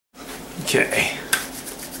Okay.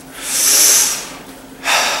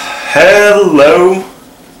 Hello,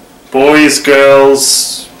 boys,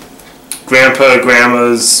 girls, grandpa,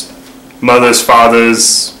 grandmas, mothers,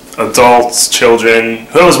 fathers, adults, children.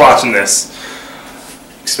 Who's watching this?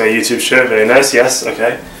 It's my YouTube shirt. Very nice. Yes.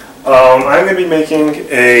 Okay. I'm going to be making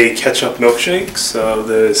a ketchup milkshake. So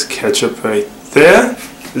there's ketchup right there.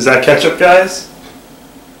 Is that ketchup, guys?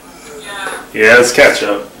 Yeah, it's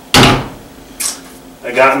ketchup.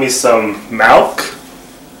 I got me some milk.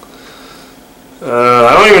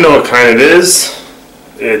 I don't even know what kind it is.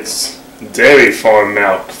 It's dairy farm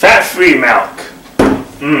milk. Fat-free milk.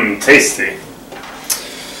 Mmm, tasty.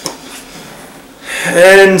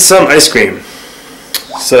 And some ice cream.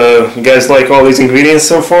 So, you guys like all these ingredients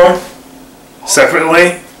so far?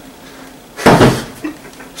 Separately?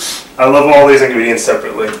 I love all these ingredients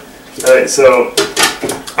separately. Alright, so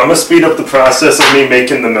I'm going to speed up the process of me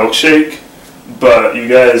making the milkshake, but you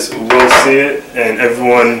guys will see it, and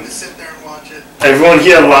everyone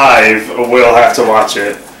here live will have to watch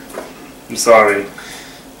it. I'm sorry.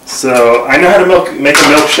 So I know how to make a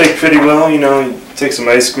milkshake pretty well. You know, you take some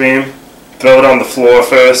ice cream, throw it on the floor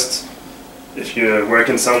first if you're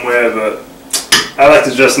working somewhere, but I like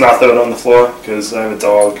to just not throw it on the floor because I have a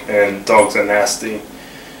dog, and dogs are nasty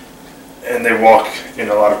and they walk in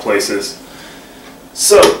a lot of places.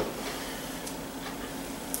 So,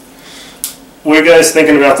 what are you guys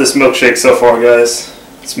thinking about this milkshake so far, guys?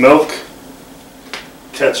 It's milk,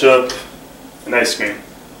 ketchup, and ice cream.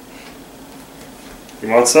 You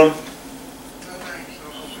want some?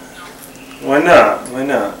 Why not? Why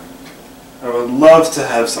not? I would love to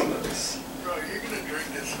have some of this. Bro, you're gonna drink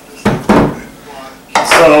this.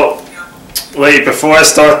 So, wait, before I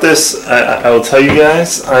start this, I will tell you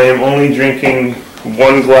guys, I am only drinking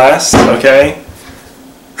one glass, okay?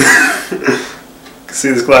 See,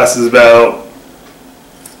 this glass is about,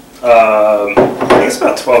 I think it's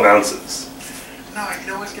about 12 ounces. No, you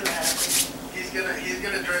know what's gonna happen? He's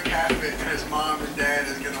gonna drink half of it, and his mom and dad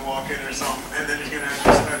is gonna walk in or something, and then he's gonna have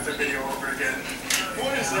to start the video over again.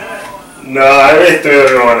 What is that? No, I already threw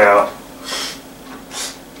everyone out.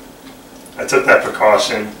 I took that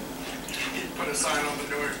precaution. He put a sign on the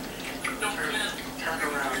door. Turn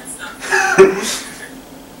around.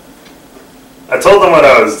 I told them what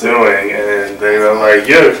I was doing, and they were like,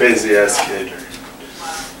 "You're a crazy ass kid."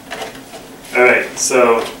 Alright,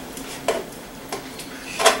 so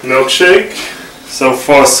milkshake. So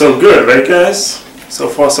far, so good, right, guys? So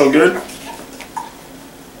far, so good.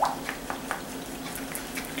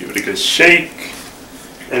 Give it a good shake.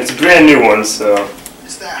 And it's a brand new one, so.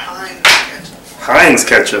 It's that Heinz ketchup. Heinz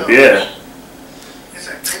ketchup, yeah. It's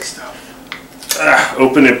that good stuff.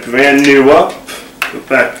 Open it brand new up. Put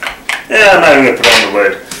back. Yeah, I'm not even gonna put it on the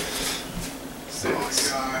lid. Oh my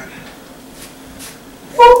god.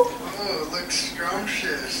 Woo. Oh, it looks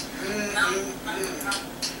scrumptious.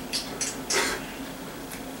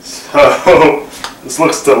 So, this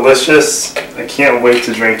looks delicious. I can't wait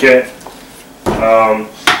to drink it.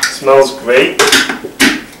 Smells great.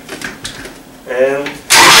 And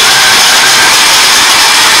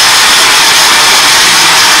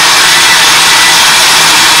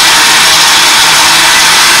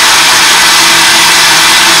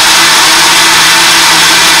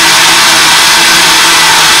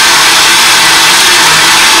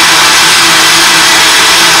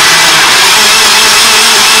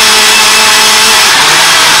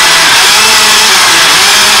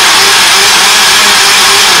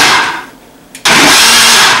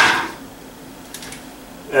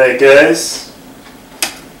alright guys,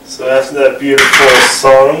 so after that beautiful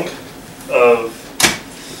song of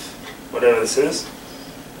whatever this is,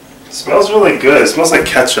 it smells really good. It smells like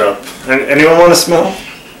ketchup. Anyone want to smell?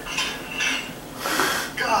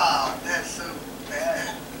 God, that's so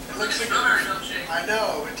bad. It looks like I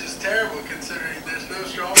know, which is terrible considering there's no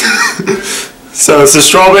strawberry. So it's a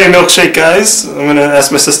strawberry milkshake, guys. I'm going to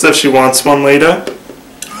ask my sister if she wants one later.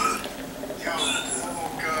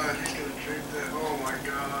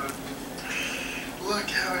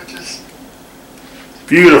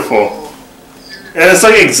 Beautiful. And it's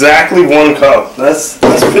like exactly 1 cup. That's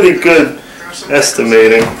pretty good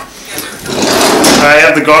estimating. I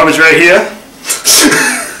have the garbage right here.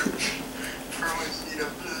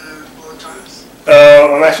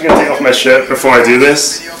 I'm actually going to take off my shirt before I do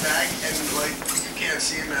this.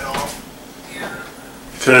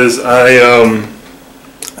 Because I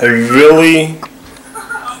really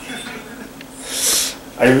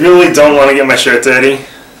don't want to get my shirt dirty.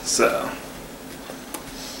 So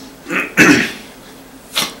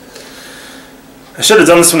I should have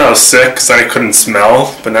done this when I was sick because I couldn't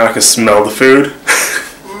smell, but now I can smell the food.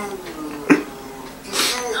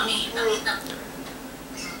 I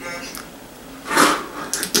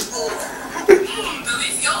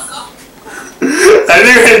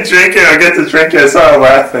didn't even drink it. I get to drink it. I saw her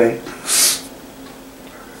laughing.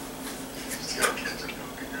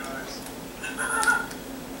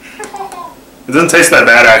 It doesn't taste that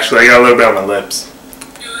bad, actually. I got a little bit on my lips.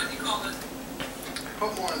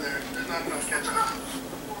 Put more in there. There's not enough ketchup.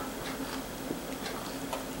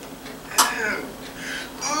 Ew.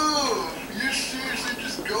 Ooh, you're seriously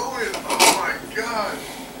just going. Oh my god.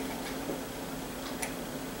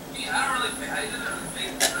 Yeah, I don't really think. I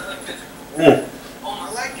like ketchup. Mm. I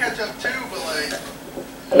like ketchup too, but like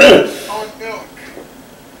on milk.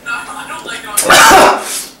 No, I don't like it on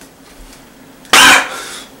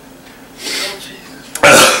No cheese.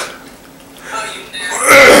 Oh, you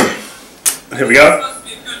nasty. Here we go. It's supposed to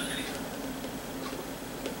be a good video.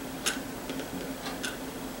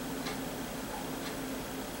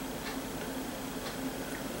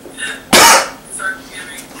 Start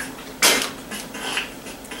giving.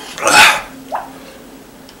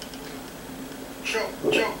 Choke,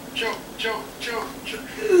 choke, choke, choke, choke, choke.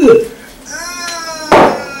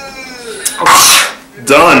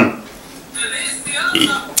 Done.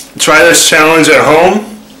 Try this challenge at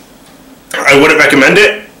home. I wouldn't recommend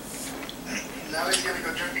it. Now he's gonna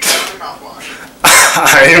go drink a mouthwash.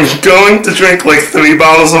 I am going to drink like 3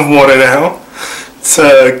 bottles of water now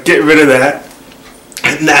to get rid of that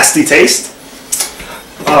nasty taste.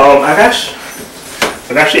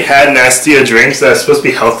 I've actually had nastier drinks that are supposed to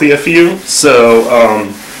be healthier for you, so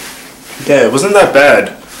yeah, it wasn't that bad.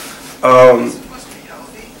 It's supposed to be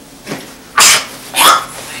healthy. Ew,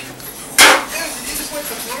 did you just wipe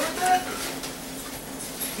the floor with that?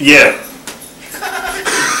 Yeah.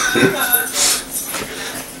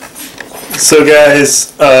 So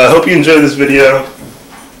guys, hope you enjoyed this video.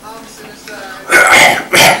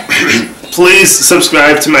 Please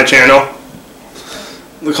subscribe to my channel,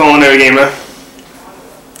 The Culinary Gamer.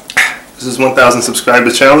 This is 1,000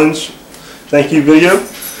 subscriber challenge. Thank you, video.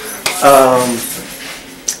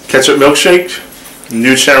 Ketchup Milkshake,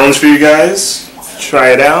 new challenge for you guys.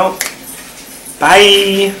 Try it out.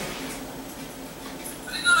 Bye.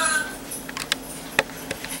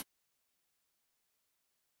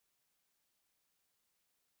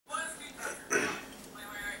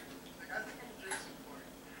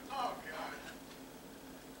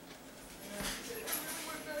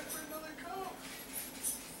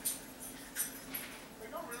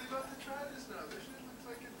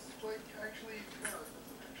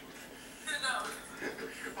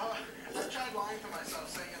 I tried lying to myself,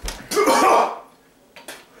 saying it like,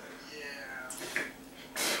 yeah.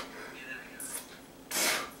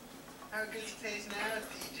 How good it taste now,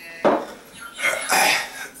 DJ?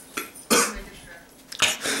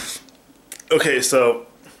 Okay, so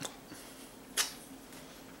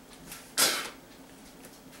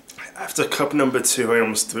after cup number 2, I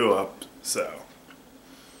almost threw up. So,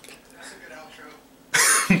 That's a good outro.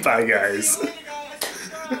 bye, guys. See you later,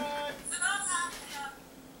 guys. Bye.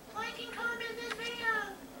 Like and comment this video.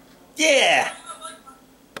 Yeah.